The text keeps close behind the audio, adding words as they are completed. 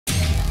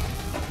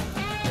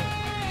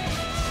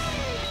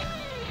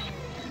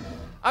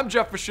I'm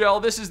Jeff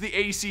Fischel. This is the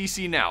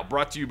ACC Now,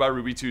 brought to you by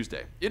Ruby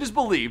Tuesday. It is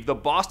believed the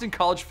Boston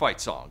College fight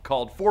song,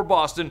 called For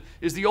Boston,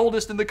 is the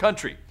oldest in the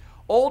country.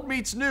 Old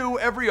meets new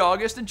every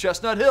August in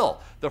Chestnut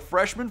Hill. The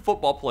freshman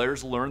football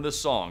players learned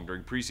this song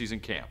during preseason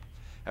camp.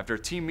 After a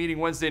team meeting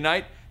Wednesday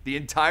night, the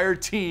entire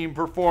team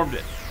performed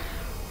it.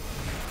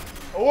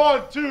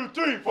 1, 2,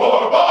 3,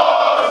 for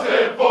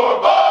Boston,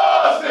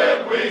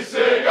 we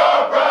sing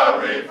our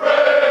proud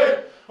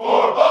refrain.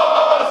 For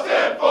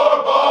Boston,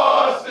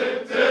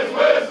 'tis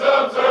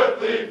wisdom's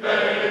earthly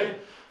fame.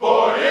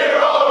 For here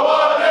all are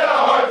one and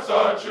our hearts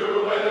are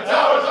true, and the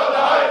towers on the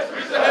heights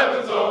reach the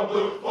heaven's own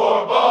blue.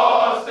 For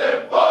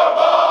Boston,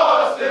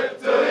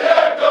 till the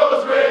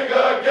echoes ring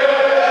again.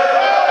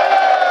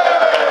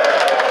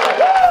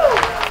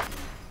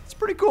 It's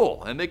pretty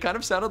cool, and they kind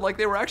of sounded like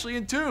they were actually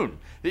in tune.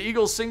 The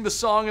Eagles sing the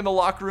song in the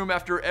locker room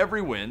after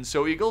every win,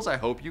 so Eagles, I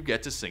hope you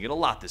get to sing it a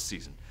lot this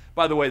season.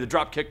 By the way, the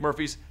Dropkick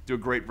Murphys do a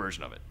great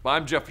version of it.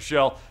 I'm Jeff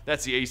Fischel.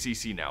 That's the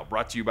ACC Now,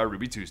 brought to you by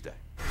Ruby Tuesday.